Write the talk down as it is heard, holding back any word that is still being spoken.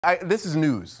This is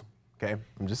news, okay?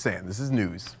 I'm just saying, this is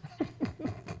news.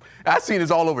 I've seen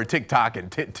this all over TikTok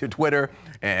and Twitter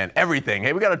and everything.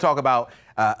 Hey, we got to talk about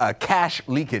a cash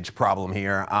leakage problem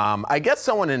here. I guess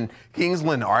someone in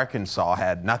Kingsland, Arkansas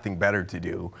had nothing better to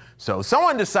do. So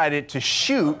someone decided to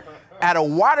shoot at a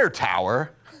water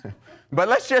tower, but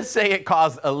let's just say it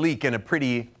caused a leak in a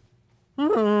pretty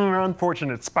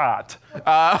unfortunate spot.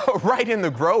 Right in the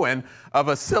groin of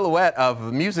a silhouette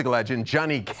of music legend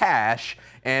Johnny Cash,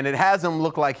 and it has him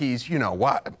look like he's, you know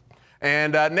what.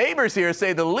 And neighbors here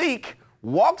say the leak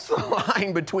walks the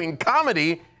line between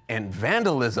comedy and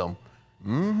vandalism.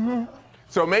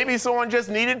 So maybe someone just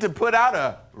needed to put out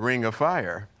a ring of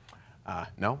fire.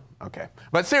 No? Okay.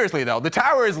 But seriously, though, the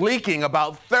tower is leaking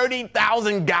about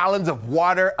 30,000 gallons of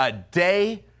water a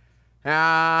day.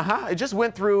 It just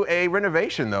went through a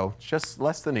renovation, though, just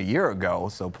less than a year ago.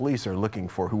 So police are looking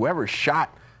for whoever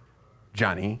shot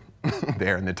Johnny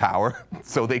there in the tower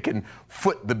so they can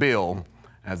foot the bill,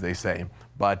 as they say.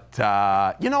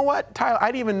 But you know what, Tyler? I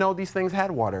didn't even know these things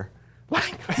had water.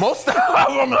 Like, most of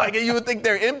them, like, you would think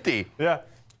they're empty. Yeah.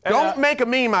 Don't make a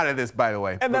meme out of this, by the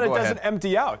way. And then it doesn't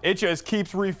empty out. It just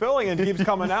keeps refilling and keeps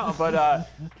coming out. But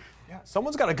yeah,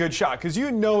 someone's got a good shot, because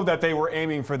you know that they were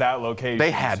aiming for that location.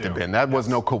 They had to have been. That was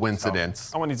no coincidence.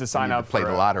 So someone needs to sign up for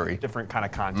the lottery. Different kind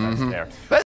of contest there.